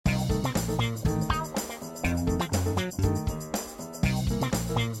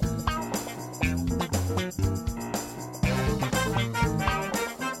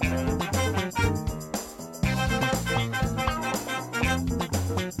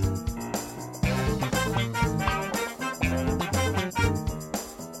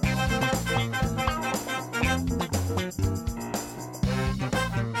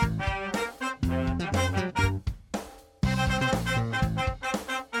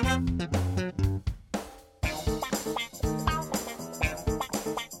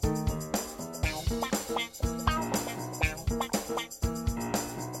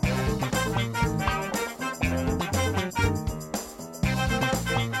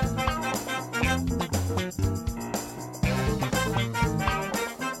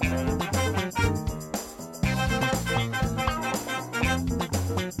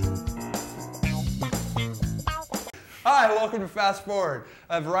Hi, welcome to Fast Forward,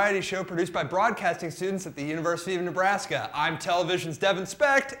 a variety show produced by broadcasting students at the University of Nebraska. I'm television's Devin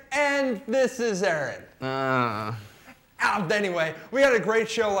Specht, and this is Aaron. Anyway, we got a great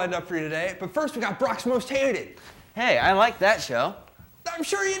show lined up for you today, but first we got Brock's Most Hated. Hey, I like that show. I'm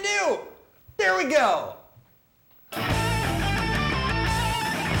sure you do. There we go.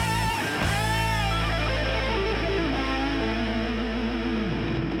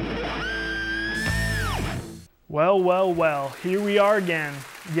 Well, here we are again.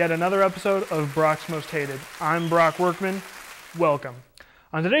 Yet another episode of Brock's Most Hated. I'm Brock Workman. Welcome.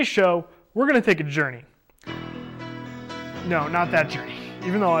 On today's show, we're going to take a journey. No, not that journey.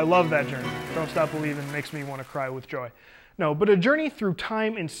 Even though I love that journey. Don't Stop Believin' makes me want to cry with joy. No, but a journey through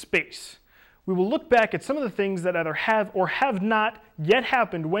time and space. We will look back at some of the things that either have or have not yet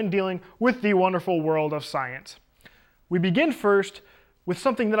happened when dealing with the wonderful world of science. We begin first with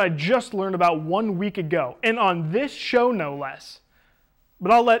something that I just learned about 1 week ago, and on this show no less.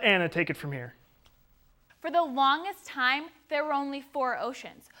 But I'll let Anna take it from here. For the longest time, there were only 4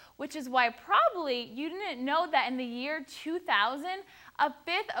 oceans, which is why probably you didn't know that in the year 2000, a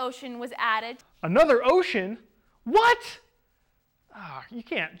 5th ocean was added. Another ocean? What? You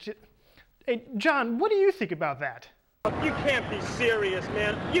can't. Hey, John, what do you think about that? You can't be serious,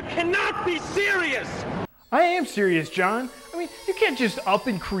 man. You cannot be serious! I am serious, John. I mean, you can't just up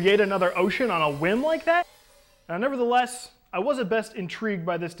and create another ocean on a whim like that. Now, nevertheless, I was at best intrigued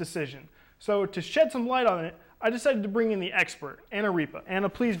by this decision. So to shed some light on it, I decided to bring in the expert, Anna Ripa. Anna,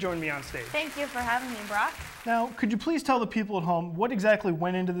 please join me on stage. Thank you for having me, Brock. Now, could you please tell the people at home what exactly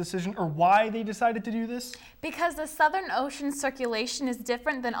went into the decision or why they decided to do this? Because the Southern Ocean circulation is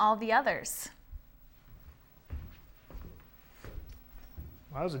different than all the others.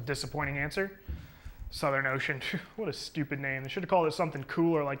 Well, that was a disappointing answer. Southern Ocean, what a stupid name. They should have called it something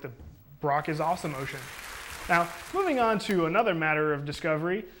cooler like the Brock is Awesome Ocean. Now, moving on to another matter of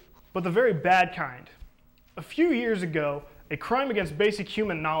discovery, but the very bad kind. A few years ago, a crime against basic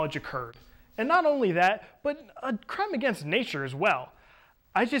human knowledge occurred. And not only that, but a crime against nature as well.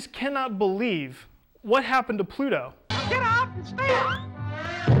 I just cannot believe what happened to Pluto. Get off and stay off!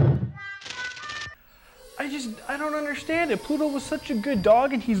 I don't understand it. Pluto was such a good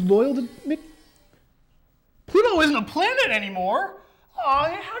dog and he's loyal to Pluto isn't a planet anymore. How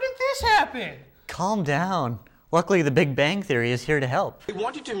did this happen? Calm down. Luckily, the Big Bang Theory is here to help. I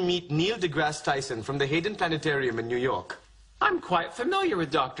want you to meet Neil deGrasse Tyson from the Hayden Planetarium in New York. I'm quite familiar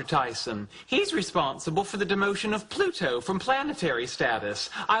with Dr. Tyson. He's responsible for the demotion of Pluto from planetary status.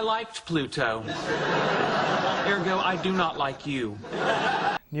 I liked Pluto. Ergo, I do not like you.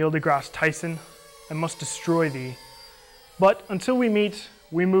 Neil deGrasse Tyson, I must destroy thee. But until we meet,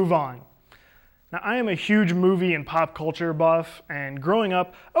 we move on. Now, I am a huge movie and pop culture buff, and growing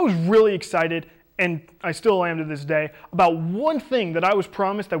up, I was really excited, and I still am to this day, about one thing that I was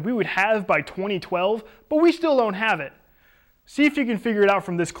promised that we would have by 2012, but we still don't have it. See if you can figure it out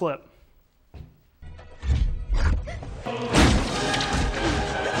from this clip.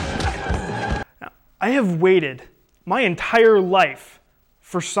 Now, I have waited my entire life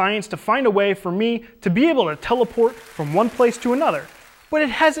for science to find a way for me to be able to teleport from one place to another, but it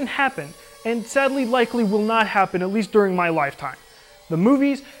hasn't happened. And sadly likely will not happen, at least during my lifetime. The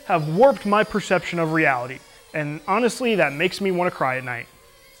movies have warped my perception of reality, and honestly, that makes me want to cry at night.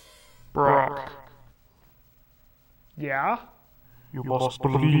 Brock. Yeah? You must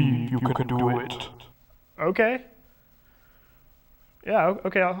believe you can do it. Okay. Yeah,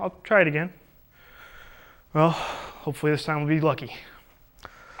 okay, I'll try it again. Well, hopefully this time we'll be lucky.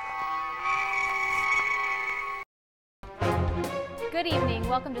 Good evening.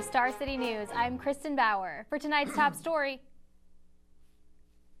 Welcome to Star City News. I'm Kristen Bauer. For tonight's top story,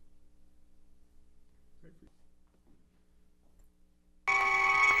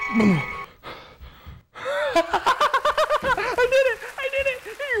 I did it!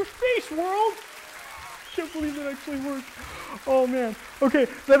 In your face, world! Can't believe it actually worked. Oh man. Okay,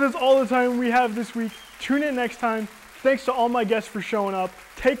 that is all the time we have this week. Tune in next time. Thanks to all my guests for showing up.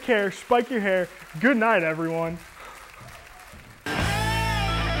 Take care, spike your hair. Good night, everyone.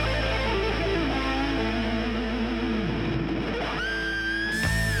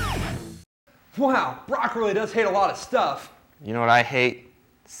 Wow, Brock really does hate a lot of stuff. You know what I hate?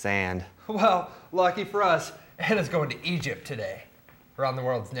 Sand. Well, lucky for us, Anna's going to Egypt today. Around the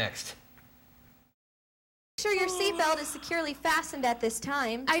World's next. Make sure your seatbelt is securely fastened at this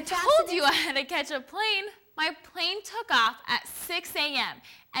time. I told you I had to catch a plane. My plane took off at 6 a.m.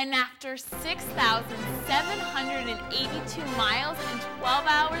 and after 6,782 miles and 12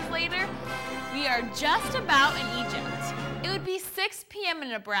 hours later, we are just about in Egypt. It would be 6 p.m. in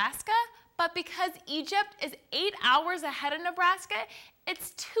Nebraska, but because Egypt is 8 hours ahead of Nebraska,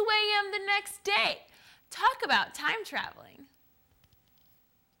 it's 2 a.m. the next day. Talk about time traveling.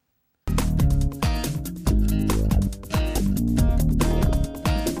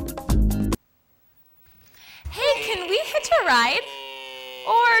 Hey, can we hitch a ride?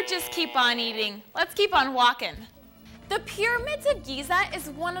 Or just keep on eating? Let's keep on walking. The Pyramids of Giza is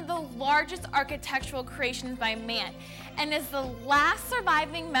one of the largest architectural creations by man and is the last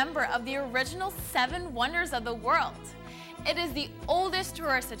surviving member of the original 7 wonders of the world. It is the oldest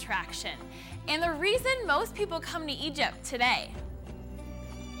tourist attraction and the reason most people come to Egypt today.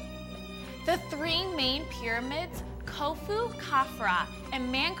 The 3 main pyramids, Khufu, Khafra,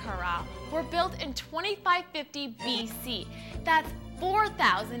 and Menkaure, were built in 2550 BC. That's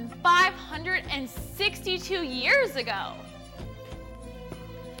 4,562 years ago.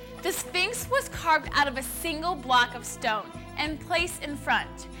 The Sphinx was carved out of a single block of stone and placed in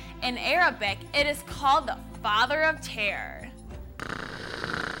front. In Arabic, it is called the Father of Terror.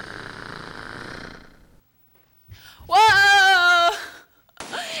 Whoa!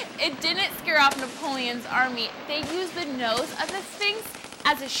 It didn't scare off Napoleon's army. They used the nose of the Sphinx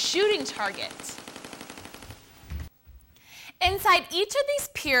as a shooting target. Inside each of these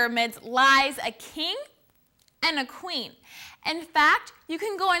pyramids lies a king and a queen. In fact, you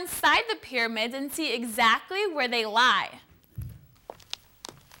can go inside the pyramids and see exactly where they lie.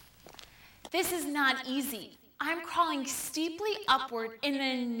 This is not easy. I'm crawling steeply upward in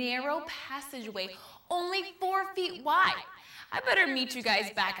a narrow passageway, only 4 feet wide. I better meet you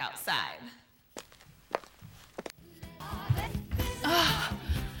guys back outside.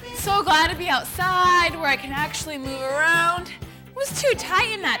 So glad to be outside where I can actually move around. It was too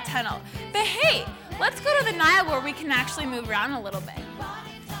tight in that tunnel. But hey, let's go to the Nile where we can actually move around a little bit.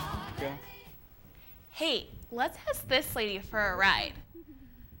 Okay. Hey, let's ask this lady for a ride.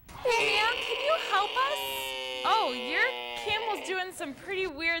 Hey ma'am, can you help us? Oh, your camel's doing some pretty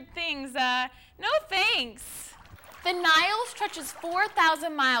weird things. No thanks. The Nile stretches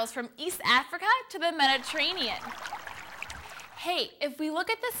 4,000 miles from East Africa to the Mediterranean. Hey, if we look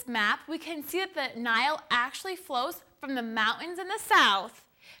at this map, we can see that the Nile actually flows from the mountains in the south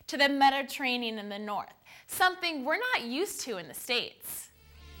to the Mediterranean in the north, something we're not used to in the States.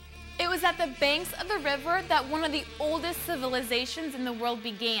 It was at the banks of the river that one of the oldest civilizations in the world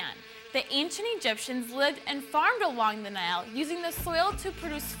began. The ancient Egyptians lived and farmed along the Nile, using the soil to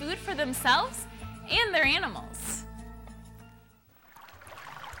produce food for themselves and their animals.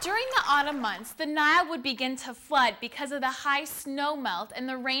 During the autumn months, the Nile would begin to flood because of the high snow melt and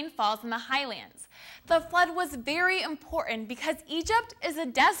the rainfalls in the highlands. The flood was very important because Egypt is a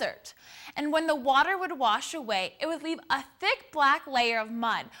desert, and when the water would wash away, it would leave a thick black layer of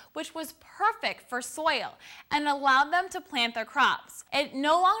mud, which was perfect for soil and allowed them to plant their crops. It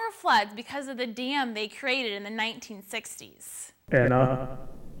no longer floods because of the dam they created in the 1960s. Anna,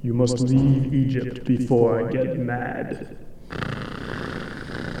 you must leave Egypt before I get mad.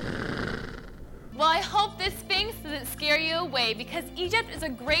 Well, I hope this Sphinx doesn't scare you away because Egypt is a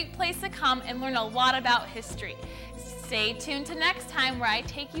great place to come and learn a lot about history. Stay tuned to next time where I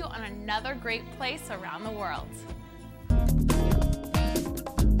take you on another great place around the world.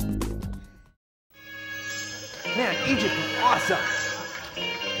 Man, Egypt is awesome.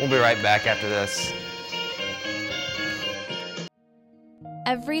 We'll be right back after this.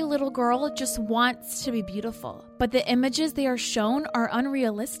 Every little girl just wants to be beautiful, but the images they are shown are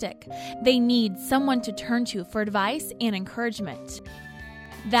unrealistic. They need someone to turn to for advice and encouragement.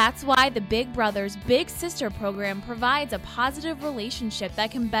 That's why the Big Brothers Big Sister program provides a positive relationship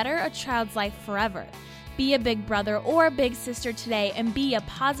that can better a child's life forever. Be a big brother or a big sister today and be a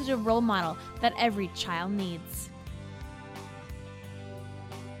positive role model that every child needs.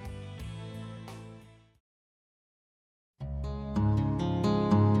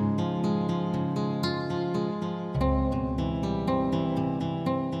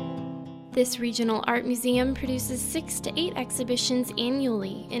 This regional art museum produces 6 to 8 exhibitions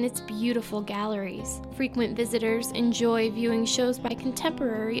annually in its beautiful galleries. Frequent visitors enjoy viewing shows by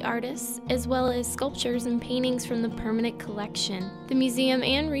contemporary artists, as well as sculptures and paintings from the permanent collection. The museum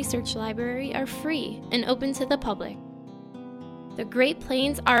and research library are free and open to the public. The Great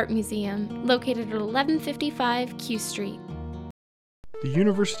Plains Art Museum, located at 1155 Q Street. The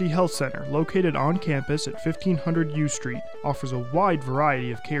University Health Center, located on campus at 1500 U Street, offers a wide variety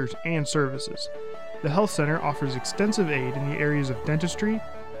of cares and services. The Health Center offers extensive aid in the areas of dentistry,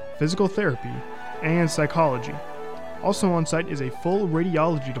 physical therapy, and psychology. Also on site is a full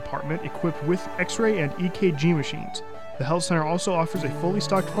radiology department equipped with X-ray and EKG machines. The Health Center also offers a fully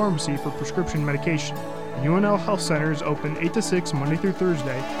stocked pharmacy for prescription medication. The UNL Health Center is open 8 to 6 Monday through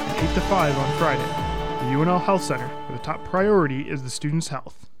Thursday and 8 to 5 on Friday. The UNL Health Center, where the top priority is the student's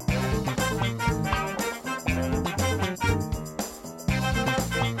health.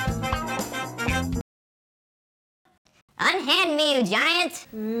 Unhand me, you giant!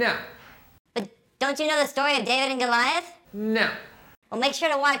 No. But don't you know the story of David and Goliath? No. Well, make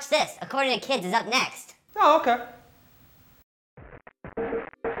sure to watch this. According to Kids is up next. Oh, okay.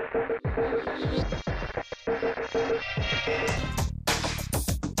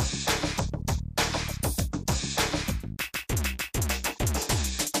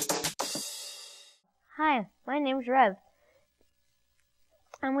 Hi, my name's Rev.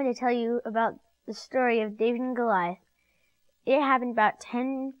 I'm going to tell you about the story of David and Goliath. It happened about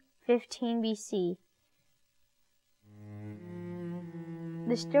 1015 BC.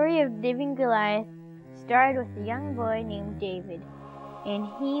 The story of David and Goliath started with a young boy named David, and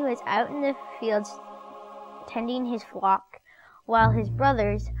he was out in the fields tending his flock, while his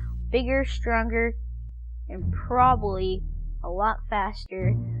brothers, bigger, stronger, and probably a lot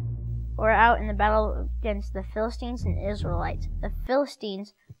faster, were out in the battle against the Philistines and Israelites. The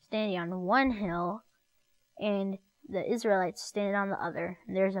Philistines standing on one hill, and the Israelites standing on the other.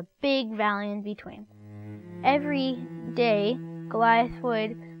 And there's a big valley in between. Every day, Goliath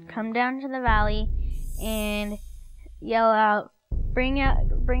would come down to the valley and yell out, bring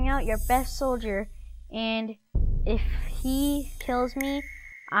out your best soldier, and if he kills me,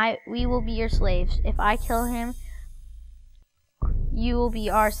 we will be your slaves. If I kill him, you will be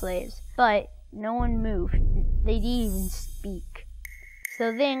our slaves. But no one moved. They didn't even speak.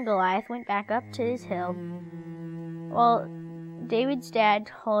 So then Goliath went back up to his hill. Well, David's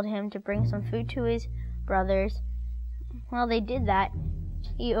dad told him to bring some food to his brothers. Well, they did that.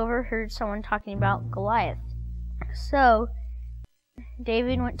 He overheard someone talking about Goliath. So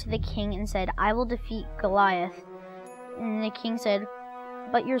David went to the king and said, I will defeat Goliath. And the king said,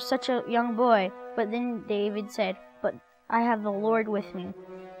 but you're such a young boy. But then David said, but I have the Lord with me.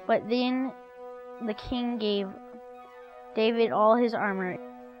 But then the king gave David all his armor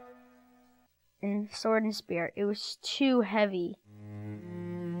and sword and spear. It was too heavy.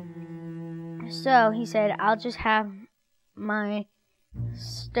 So he said, I'll just have my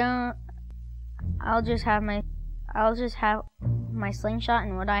slingshot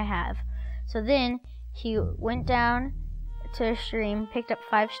and what I have. So then he went down to a stream, picked up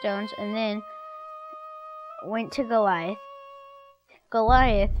 5 stones, and then went to Goliath.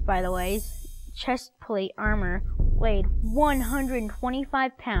 Goliath, by the way, chest plate armor weighed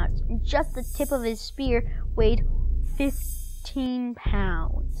 125 pounds, and just the tip of his spear weighed 15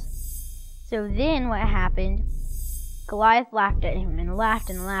 pounds. So then what happened? Goliath laughed at him and laughed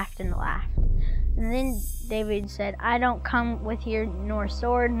and laughed and laughed. And then David said, I don't come with here nor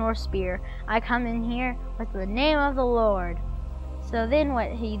sword nor spear. I come in here with the name of the Lord. So then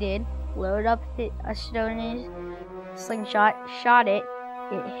what he did, loaded up a stone in his slingshot, shot it.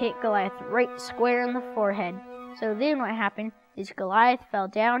 It hit Goliath right square in the forehead. So then what happened is Goliath fell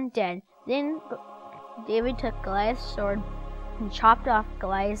down dead. Then David took Goliath's sword and chopped off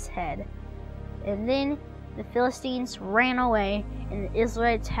Goliath's head. And then the Philistines ran away, and the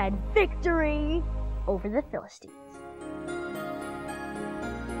Israelites had victory over the Philistines.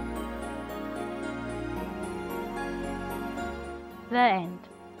 The end.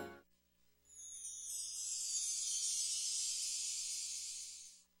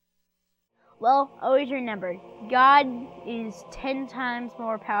 Well, always remember, God is 10 times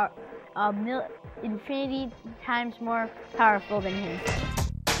more infinity times more powerful than Him.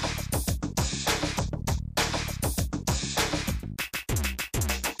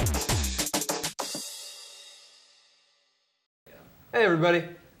 Hey everybody,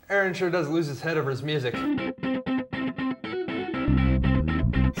 Aaron sure does lose his head over his music. So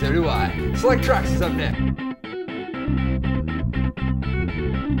do I. Select Tracks is up next.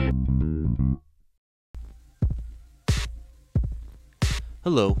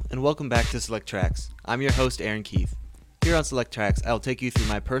 Hello, and welcome back to Select Tracks. I'm your host, Aaron Keith. Here on Select Tracks, I'll take you through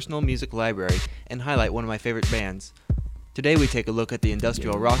my personal music library and highlight one of my favorite bands. Today we take a look at the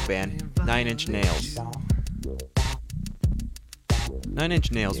industrial rock band, 9 Inch Nails. 9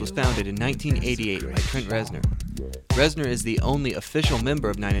 Inch Nails was founded in 1988 by Trent Reznor. Reznor is the only official member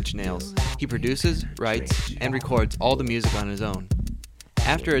of 9 Inch Nails. He produces, writes, and records all the music on his own.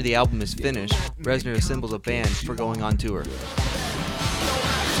 After the album is finished, Reznor assembles a band for going on tour.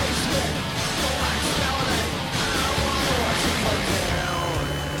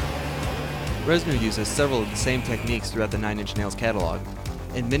 Reznor uses several of the same techniques throughout the 9 Inch Nails catalog.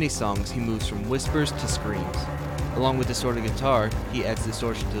 In many songs, he moves from whispers to screams. Along with distorted guitar, he adds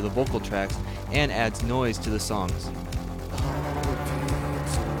distortion to the vocal tracks and adds noise to the songs.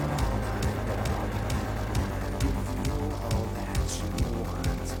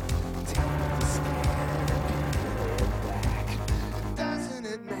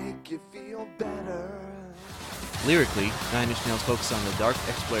 Lyrically, Nine Inch Nails focus on the dark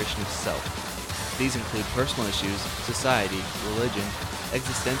exploration of self. These include personal issues, society, religion,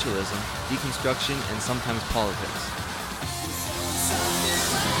 existentialism, deconstruction, and sometimes politics.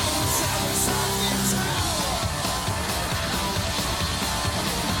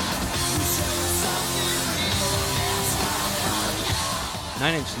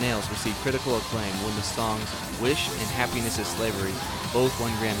 Nine Inch Nails received critical acclaim when the songs Wish and Happiness is Slavery both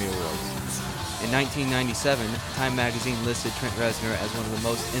won Grammy Awards. In 1997, Time magazine listed Trent Reznor as one of the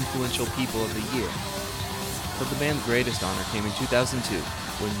most influential people of the year. But the band's greatest honor came in 2002,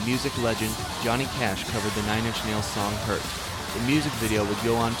 when music legend Johnny Cash covered the Nine Inch Nails song Hurt. The music video would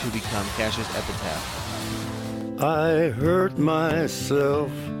go on to become Cash's epitaph. I hurt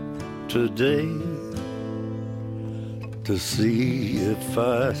myself today to see if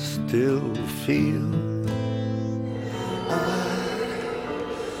I still feel.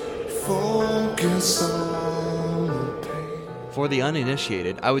 Focus on the pain. For the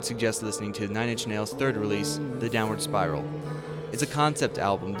uninitiated, I would suggest listening to Nine Inch Nails' third release, The Downward Spiral. It's a concept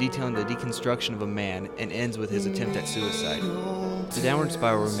album detailing the deconstruction of a man and ends with his attempt at suicide. The Downward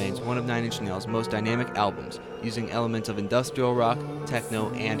Spiral remains one of Nine Inch Nails' most dynamic albums, using elements of industrial rock,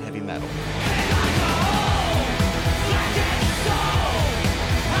 techno, and heavy metal.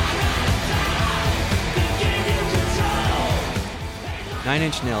 Nine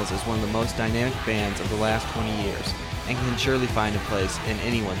Inch Nails is one of the most dynamic bands of the last 20 years, and can surely find a place in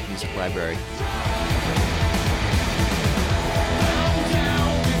anyone's music library.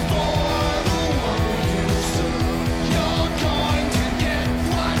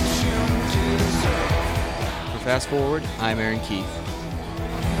 For Fast Forward, I'm Aaron Keith.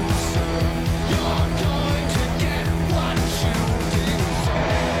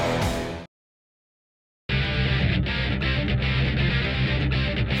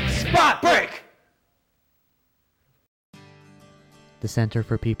 Spot break! The Center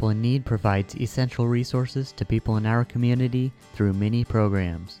for People in Need provides essential resources to people in our community through many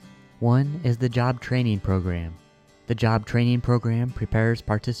programs. One is the Job Training Program. The Job Training Program prepares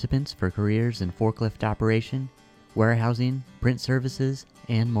participants for careers in forklift operation, warehousing, print services,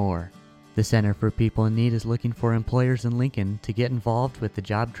 and more. The Center for People in Need is looking for employers in Lincoln to get involved with the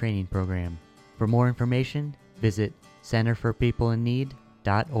Job Training Program. For more information, visit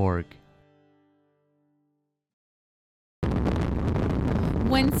centerforpeopleinneed.org.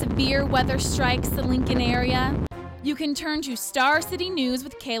 When severe weather strikes the Lincoln area, you can turn to Star City News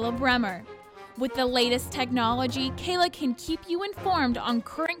with Kayla Bremer. With the latest technology, Kayla can keep you informed on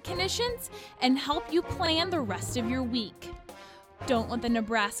current conditions and help you plan the rest of your week. Don't let the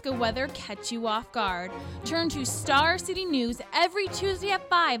Nebraska weather catch you off guard. Turn to Star City News every Tuesday at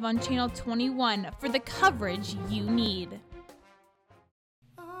 5 on Channel 21 for the coverage you need.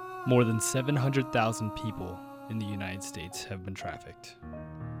 More than 700,000 people in the United States have been trafficked.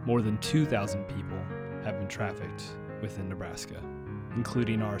 More than 2,000 people have been trafficked within Nebraska,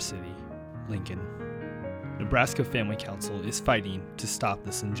 including our city, Lincoln. Nebraska Family Council is fighting to stop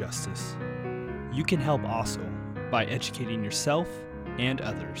this injustice. You can help also by educating yourself and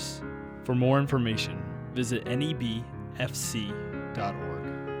others. For more information, visit nebfc.org.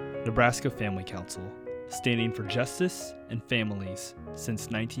 Nebraska Family Council, standing for justice and families since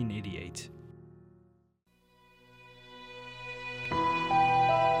 1988.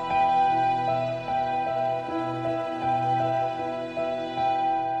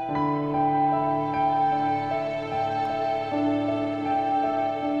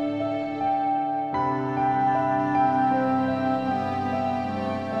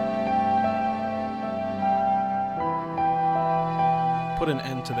 Put an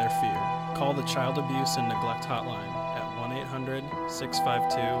end to their fear. Call the Child Abuse and Neglect Hotline at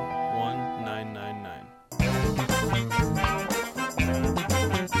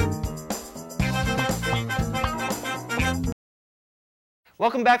 1-800-652-1999.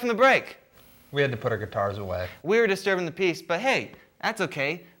 Welcome back from the break. We had to put our guitars away. We were disturbing the peace, but hey, that's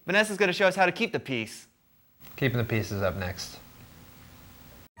okay. Vanessa's going to show us how to keep the peace. Keeping the Peace is up next.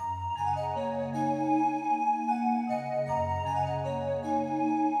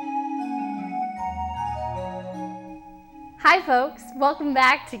 Hi folks, welcome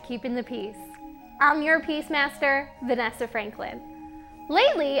back to Keeping the Peace. I'm your Peace Master, Vanessa Franklin.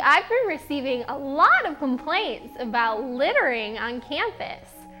 Lately, I've been receiving a lot of complaints about littering on campus.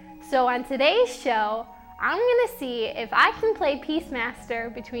 So on today's show, I'm gonna see if I can play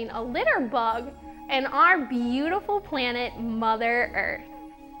Peacemaster between a litter bug and our beautiful planet, Mother Earth.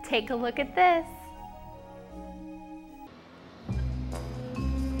 Take a look at this.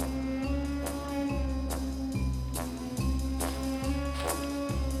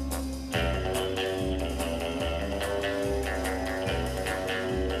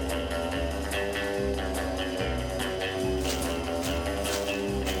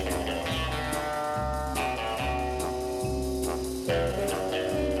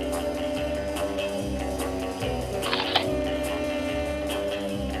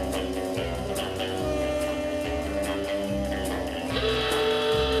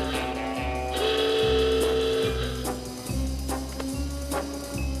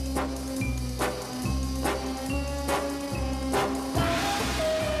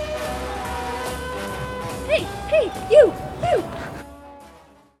 You!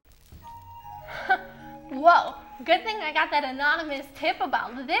 Whoa, good thing I got that anonymous tip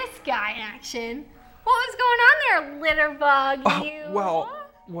about this guy in action. What was going on there, litter bug?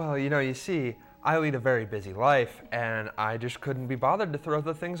 Well, you see, I lead a very busy life, and I just couldn't be bothered to throw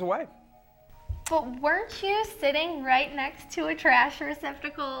the things away. But weren't you sitting right next to a trash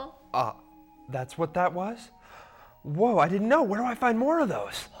receptacle? That's what that was? Whoa, I didn't know. Where do I find more of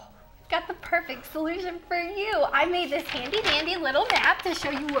those? Got the perfect solution for you. I made this handy dandy little map to show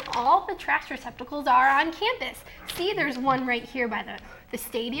you where all the trash receptacles are on campus. See, there's one right here by the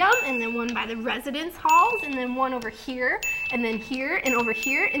stadium, and then one by the residence halls, and then one over here, and then here, and over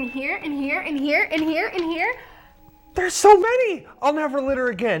here, and here, and here, and here, and here, and here. There's so many! I'll never litter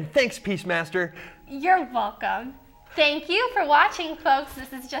again. Thanks, Peacemaster. You're welcome. Thank you for watching, folks. This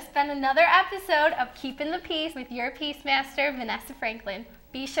has just been another episode of Keeping the Peace with your Peacemaster, Vanessa Franklin.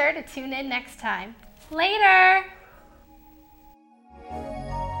 Be sure to tune in next time. Later!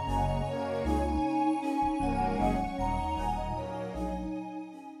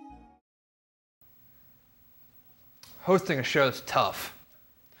 Hosting a show's tough.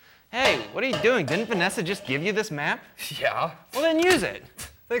 Hey, what are you doing? Didn't Vanessa just give you this map? Yeah. Well, then use it.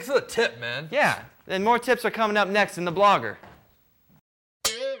 Thanks for the tip, man. Yeah, and more tips are coming up next in the blogger.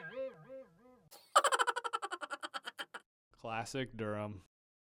 Classic Durham.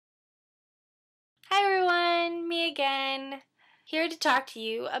 Hi everyone, me again. Here to talk to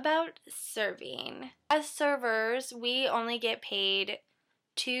you about serving. As servers, we only get paid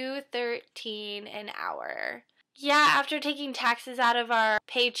 $2.13 an hour. Yeah, after taking taxes out of our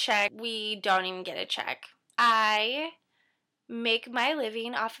paycheck, we don't even get a check. I make my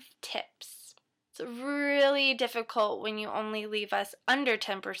living off of tips. It's really difficult when you only leave us under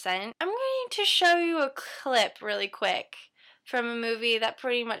 10%. I'm going to show you a clip really quick from a movie that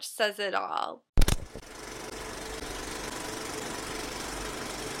pretty much says it all.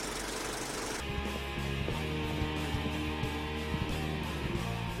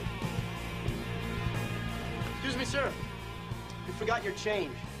 Excuse me, sir. You forgot your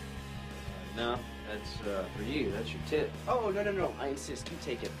change. No, that's for you. That's your tip. Oh, no. I insist. You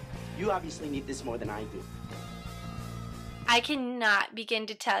take it. You obviously need this more than I do. I cannot begin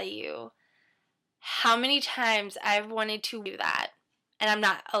to tell you how many times I've wanted to do that, and I'm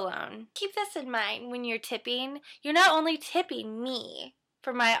not alone. Keep this in mind when you're tipping. You're not only tipping me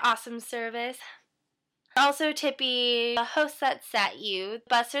for my awesome service, you're also tipping the host that sat you,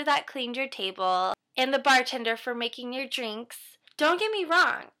 the busser that cleaned your table, and the bartender for making your drinks. Don't get me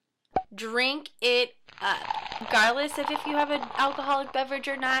wrong. Drink it up. Regardless of if you have an alcoholic beverage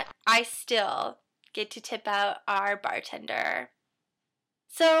or not, I still get to tip out our bartender.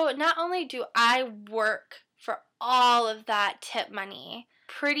 So not only do I work for all of that tip money,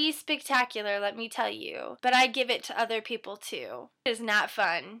 pretty spectacular, let me tell you, but I give it to other people too. It is not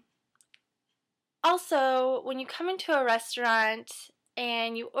fun. Also, when you come into a restaurant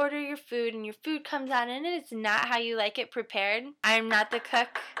and you order your food and your food comes out and it is not how you like it prepared, I am not the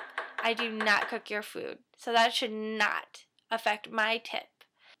cook. I do not cook your food. So that should not affect my tip.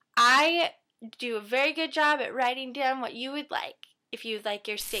 I do a very good job at writing down what you would like. If you would like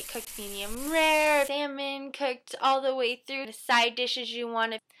your steak cooked medium rare, salmon cooked all the way through, the side dishes you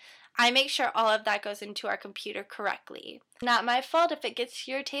want, I make sure all of that goes into our computer correctly. Not my fault if it gets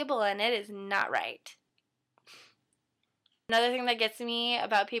to your table and it is not right. Another thing that gets me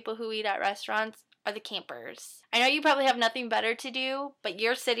about people who eat at restaurants are the campers. I know you probably have nothing better to do, but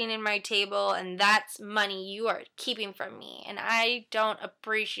you're sitting in my table and that's money you are keeping from me, and I don't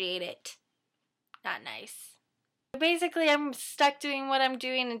appreciate it. Not nice. Basically, I'm stuck doing what I'm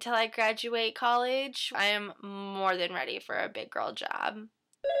doing until I graduate college. I am more than ready for a big girl job.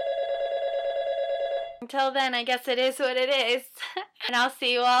 Until then, I guess it is what it is. And I'll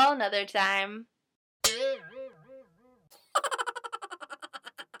see you all another time.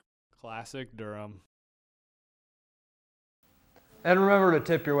 Classic Durham. And remember to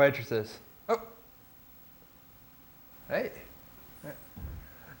tip your waitresses. Oh. Hey.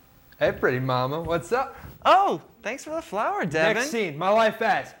 Hey, pretty mama. What's up? Oh, thanks for the flower, Devin. Next scene. My life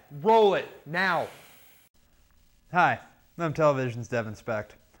fast. Roll it. Now. Hi. I'm Television's Devin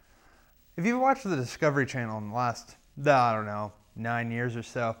Specht. If you've watched the Discovery Channel in the last, I don't know, 9 years or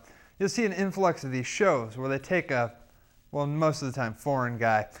so, you'll see an influx of these shows where they take a, well, most of the time foreign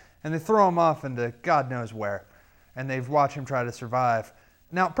guy, and they throw him off into God knows where, and they watch him try to survive.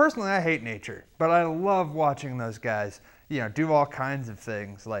 Now, personally, I hate nature, but I love watching those guys, do all kinds of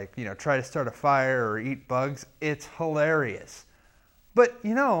things, like, try to start a fire or eat bugs. It's hilarious. But,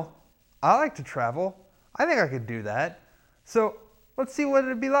 I like to travel. I think I could do that. So, let's see what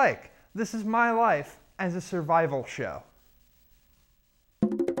it'd be like. This is my life as a survival show.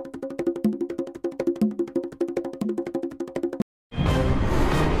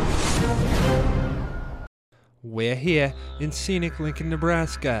 We're here in scenic Lincoln,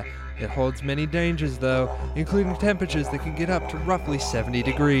 Nebraska. It holds many dangers though, including temperatures that can get up to roughly 70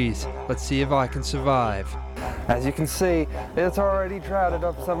 degrees. Let's see if I can survive. As you can see, it's already droughted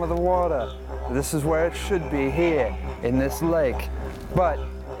up some of the water. This is where it should be, here, in this lake. But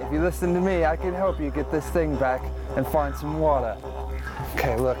if you listen to me, I can help you get this thing back and find some water.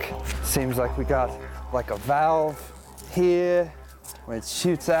 Okay, look, seems like we got like a valve here where it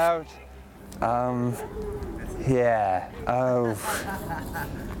shoots out. Yeah. Oh.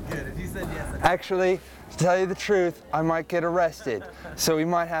 Good. If you said yes. Actually, to tell you the truth, I might get arrested, so we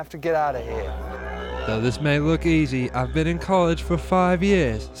might have to get out of here. Though this may look easy, I've been in college for 5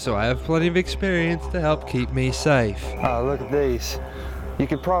 years, so I have plenty of experience to help keep me safe. Oh, look at these. You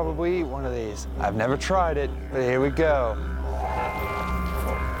could probably eat one of these. I've never tried it, but here we go.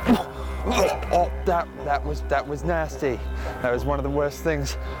 Oh, that was nasty. That was one of the worst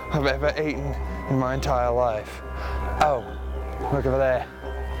things I've ever eaten in my entire life. Oh, look over there.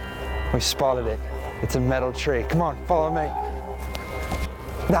 We spotted it. It's a metal tree. Come on, follow me.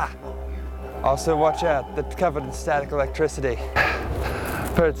 Ah. Also, watch out. They're covered in static electricity.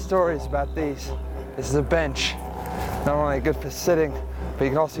 Heard stories about these. This is a bench. Not only good for sitting, but you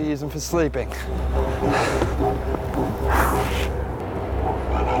can also use them for sleeping.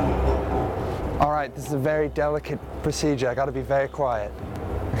 All right, this is a very delicate procedure. I gotta be very quiet.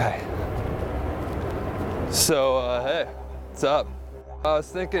 Okay. So, hey, what's up? I was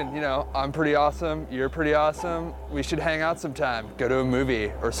thinking, I'm pretty awesome, you're pretty awesome. We should hang out sometime, go to a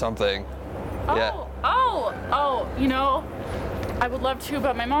movie or something. Oh, Yeah. I would love to,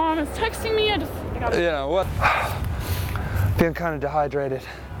 but my mom is texting me. I gotta... What? Feeling kind of dehydrated.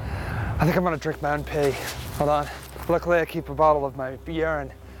 I think I'm gonna drink my own pee. Hold on. Luckily, I keep a bottle of my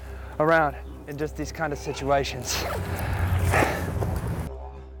urine around in just these kind of situations.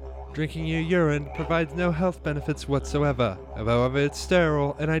 Drinking your urine provides no health benefits whatsoever. However, it's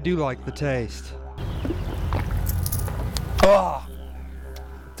sterile, and I do like the taste. Oh,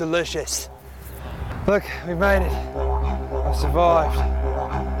 delicious. Look, we made it. I've survived.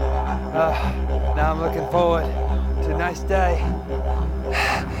 Now I'm looking forward to a nice day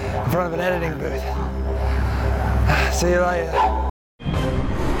in front of an editing booth. See you later.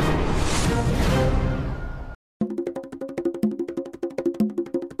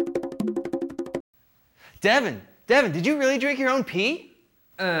 Devin, did you really drink your own pee?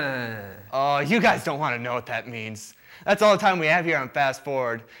 Oh, you guys don't want to know what that means. That's all the time we have here on Fast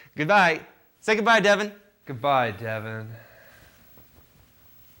Forward. Goodbye. Say goodbye, Devin. Goodbye, Devin.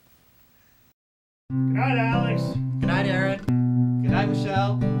 Good night, Alex. Good night, Aaron. Good night,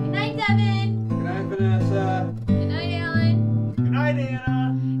 Michelle. Good night, Devin. Good night, Vanessa. Good night, Alan. Good night,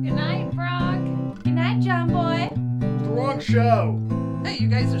 Anna. Good night, Brock. Good night, John Boy. It's the wrong show. Hey, you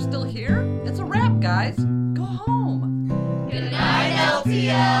guys are still here? It's a wrap, guys. Go home. Good night,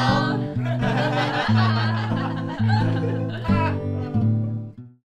 LTL.